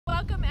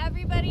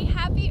everybody.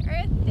 Happy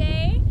Earth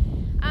Day.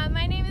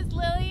 My name is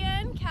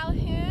Lillian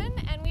Calhoun,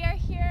 and we are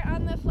here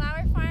on the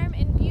flower farm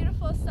in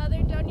beautiful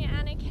southern Doña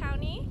Ana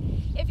County.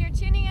 If you're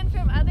tuning in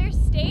from other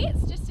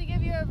states, just to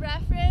give you a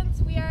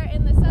reference, we are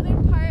in the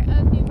southern part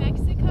of New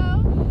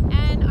Mexico,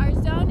 and our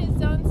zone is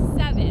zone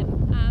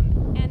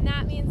 7. And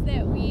that means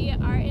that we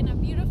are in a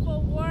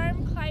beautiful,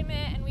 warm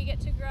climate, and we get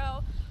to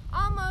grow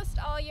almost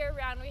all year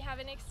round. We have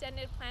an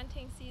extended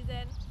planting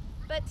season.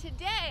 But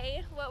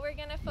today, what we're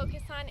going to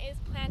focus on is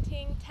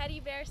planting teddy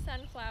bear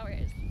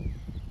sunflowers.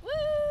 Woo!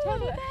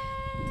 Teddy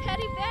bears!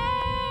 Teddy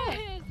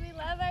bears! We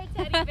love our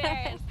teddy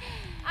bears.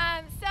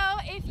 So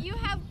if you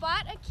have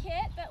bought a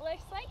kit that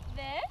looks like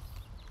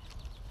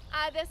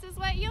this is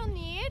what you'll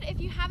need. If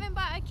you haven't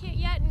bought a kit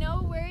yet,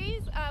 no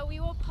worries. We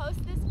will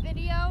post this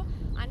video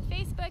on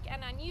Facebook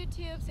and on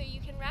YouTube, so you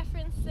can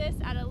reference this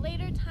at a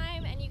later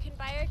time, and you can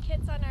buy our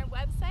kits on our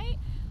website.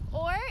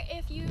 Or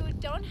if you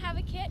don't have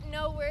a kit,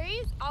 no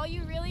worries. All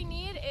you really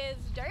need is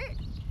dirt,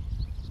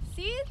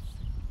 seeds,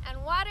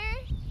 and water,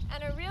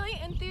 and a really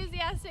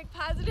enthusiastic,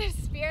 positive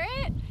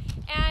spirit,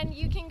 and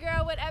you can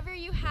grow whatever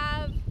you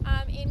have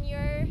in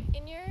your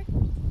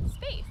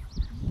space.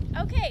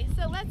 Okay,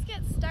 so let's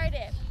get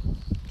started.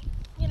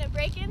 I'm gonna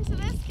break into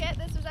this kit.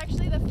 This is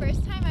actually the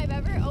first time I've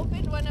ever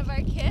opened one of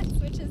our kits,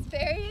 which is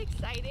very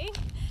exciting.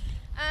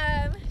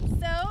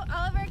 So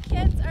all of our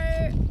kits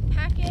are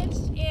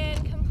packaged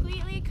in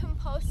completely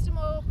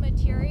compostable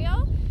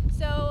material,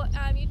 so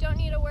you don't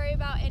need to worry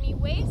about any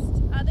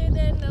waste. Other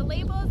than the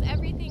labels,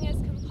 everything is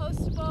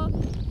compostable,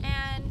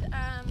 and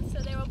so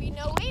there will be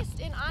no waste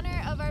in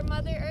honor of our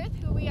Mother Earth,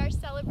 who we are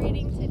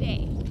celebrating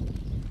today.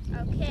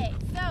 Okay,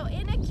 so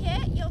in a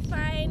kit you'll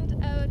find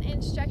an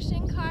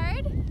instruction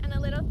card and a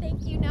little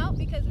thank you note,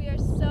 because we are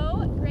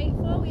so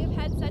grateful. We have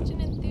had such an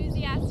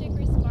enthusiastic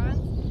response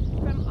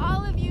from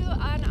all of you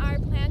on our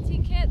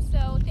planting kit,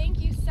 so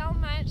thank you so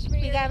much for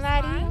your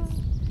response.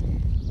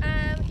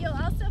 You'll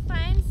also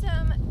find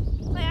some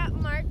plant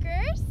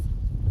markers.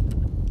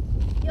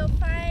 You'll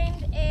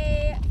find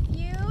a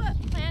few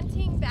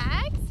planting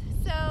bags.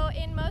 So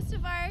in most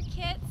of our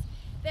kits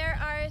there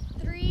are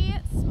 3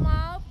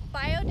 small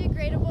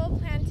biodegradable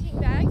planting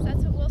bags.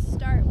 That's what we'll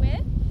start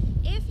with.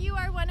 If you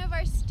are one of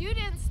our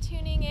students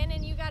tuning in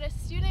and you got a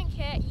student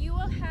kit, you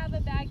will have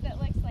a bag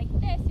that looks like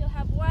this. You'll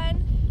have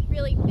one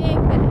really big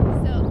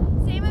bag.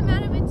 So same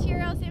amount of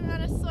material, same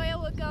amount of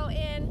soil will go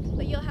in,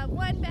 but you'll have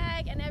one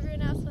bag, and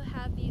everyone else will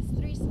have these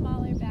 3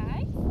 smaller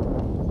bags.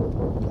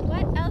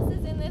 What else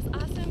is in this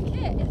awesome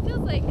kit? It feels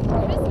like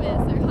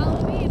Christmas or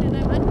Halloween, and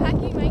I'm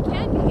unpacking my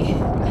candy.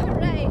 All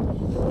right.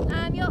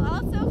 You'll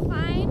also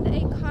find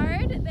a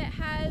card that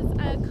has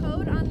a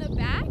code on the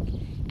back,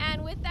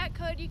 and with that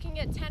code you can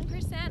get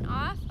 10%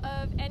 off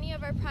of any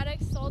of our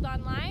products sold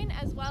online,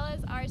 as well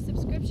as our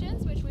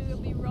subscriptions, which we will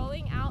be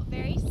rolling out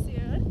very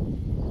soon.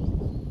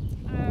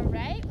 All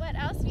right, what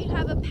else? We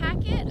have a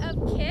packet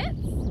of kits.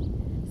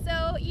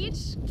 So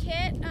each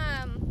kit,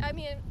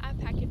 a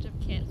package of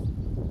kits.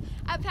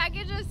 A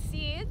package of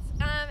seeds,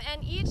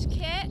 and each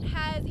kit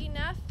has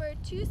enough for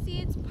 2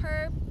 seeds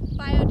per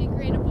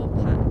biodegradable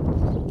pot.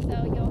 So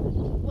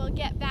we'll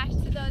get back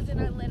to those in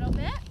a little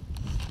bit.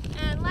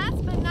 And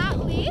last but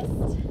not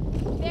least,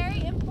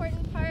 very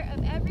important part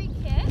of every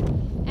kit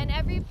and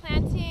every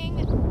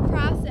planting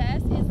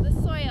process is the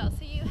soil.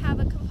 So you have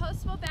a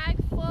compostable bag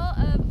full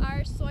of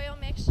our soil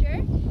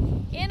mixture.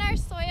 In our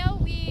soil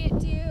we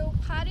do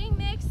potting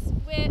mixed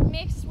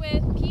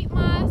with peat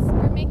moss,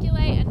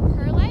 vermiculite, and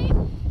perlite.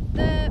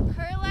 The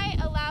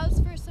perlite allows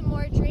for some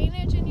more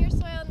drainage in your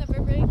soil, and the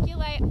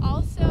vermiculite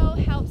also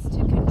helps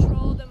to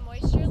control the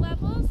moisture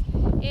levels.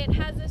 It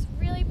has this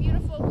really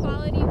beautiful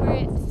quality where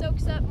it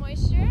soaks up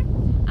moisture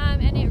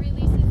and it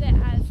releases it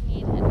as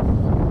needed.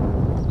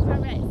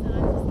 Alright, so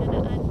I'm just going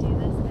to undo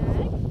this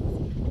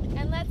bag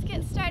and let's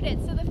get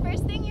started. So the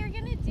first thing you're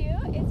going to do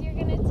is you're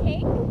going to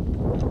take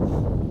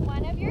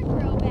one of your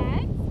grow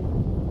bags.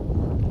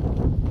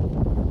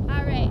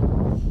 Alright,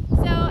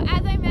 so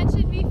as I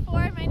mentioned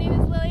before, my name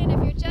is Lillian.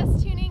 If you're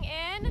just tuning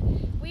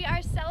in, we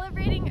are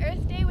celebrating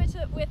Earth Day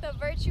with a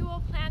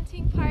virtual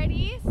planting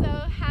party. So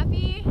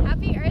happy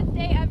Earth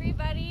Day,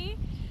 everybody.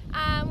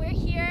 We're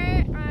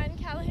here on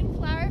Calhoun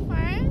Flower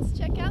Farms.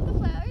 Check out the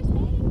flowers.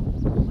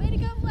 Hey, way to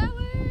go,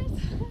 flowers!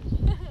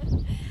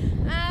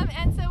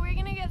 And so we're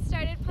gonna get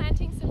started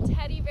planting some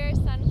teddy bear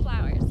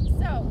sunflowers.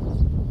 So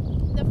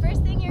the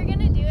first thing you're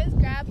gonna do is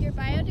grab your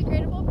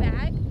biodegradable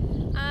bag.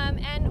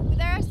 And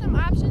there are some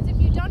options. If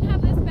you don't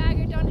have this bag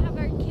or don't have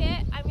our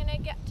kit, I'm gonna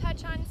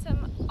touch on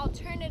some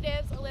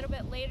alternatives a little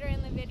bit later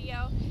in the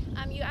video.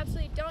 You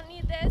absolutely don't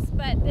need this,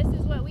 but this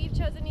is what we've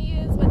chosen to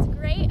use. What's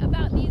great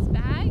about these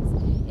bags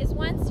is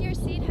once your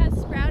seed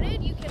has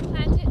sprouted, you can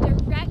plant it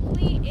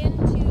directly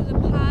into the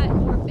pot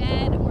or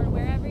bed or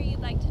wherever you'd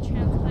like to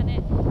transplant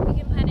it. You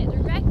can plant it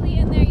directly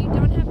in there. You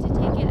don't have to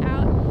take it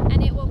out,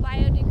 and it will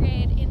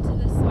biodegrade into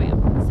the soil.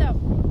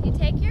 So you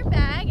take your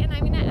bag, and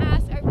I'm going to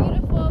ask our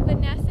beautiful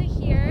Vanessa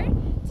here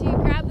to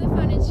grab the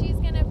phone, and she's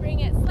going to bring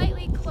it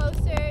slightly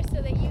closer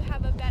so that you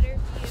have a better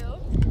view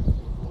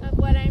of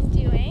what I'm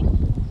doing.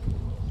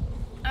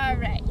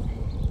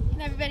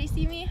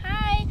 see me?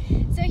 Hi.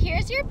 So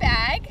here's your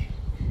bag.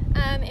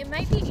 It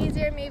might be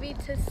easier maybe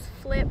to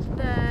flip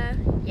the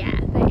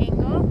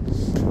angle.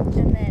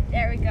 And then,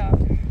 there we go.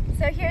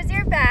 So here's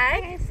your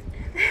bag.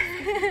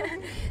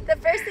 The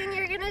first thing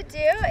you're gonna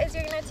do is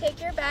you're gonna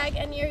take your bag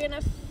and you're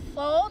gonna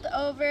fold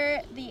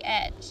over the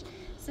edge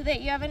so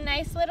that you have a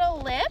nice little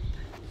lip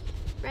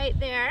right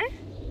there,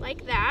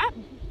 like that.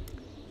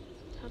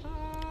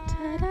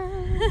 Ta-da!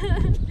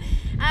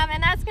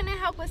 And that's gonna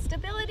help with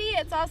stability.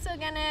 It's also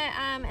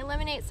gonna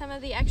eliminate some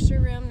of the extra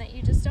room that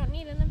you just don't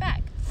need in the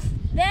bag.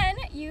 Then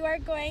you are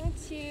going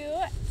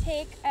to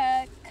take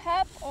a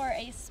cup or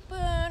a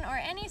spoon or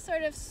any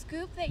sort of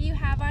scoop that you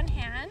have on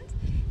hand.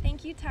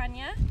 Thank you,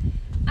 Tanya.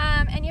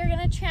 And you're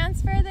going to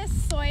transfer this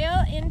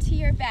soil into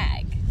your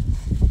bag.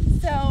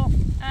 So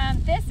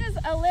this is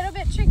a little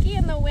bit tricky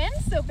in the wind,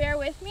 so bear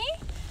with me.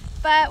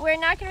 But we're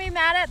not going to be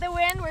mad at the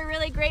wind. We're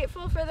really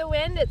grateful for the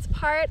wind. It's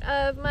part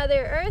of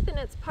Mother Earth and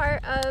it's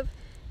part of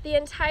the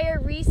entire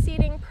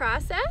reseeding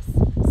process.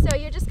 So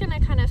you're just going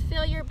to kind of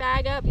fill your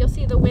bag up. You'll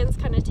see the wind's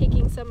kind of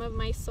taking some of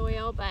my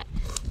soil, but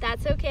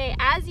that's okay.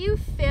 As you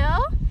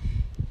fill,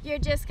 you're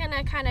just going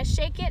to kind of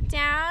shake it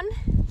down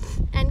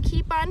and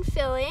keep on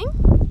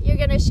filling. You're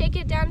going to shake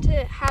it down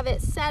to have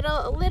it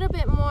settle a little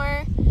bit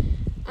more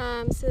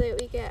so that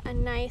we get a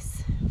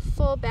nice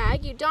full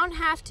bag. You don't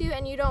have to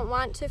and you don't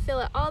want to fill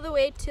it all the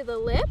way to the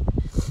lip.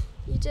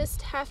 You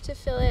just have to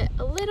fill it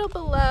a little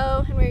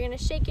below, and we're going to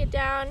shake it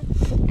down.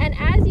 And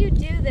as you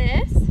do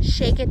this,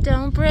 Shake it,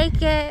 don't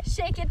break it.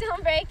 shake it,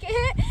 don't break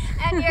it,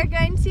 and you're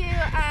going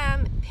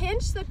to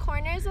pinch the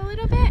corners a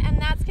little bit,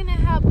 and that's going to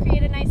help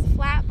create a nice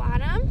flat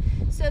bottom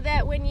so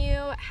that when you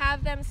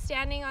have them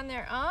standing on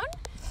their own,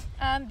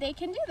 they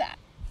can do that.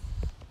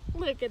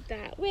 Look at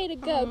that. Way to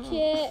go,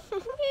 Kit.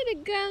 Way to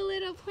go,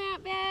 little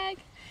plant bag.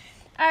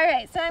 All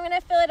right, so I'm going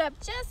to fill it up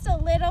just a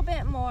little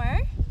bit more.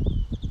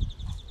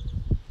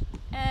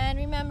 And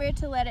remember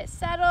to let it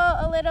settle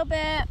a little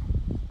bit.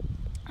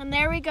 And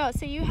there we go.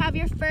 So you have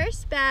your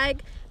first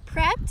bag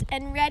prepped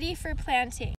and ready for planting.